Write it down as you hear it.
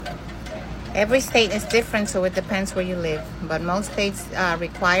Every state is different, so it depends where you live. But most states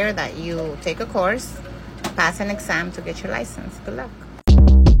require that you take a course, pass an exam to get your license. Good luck.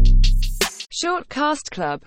 Short Cast Club.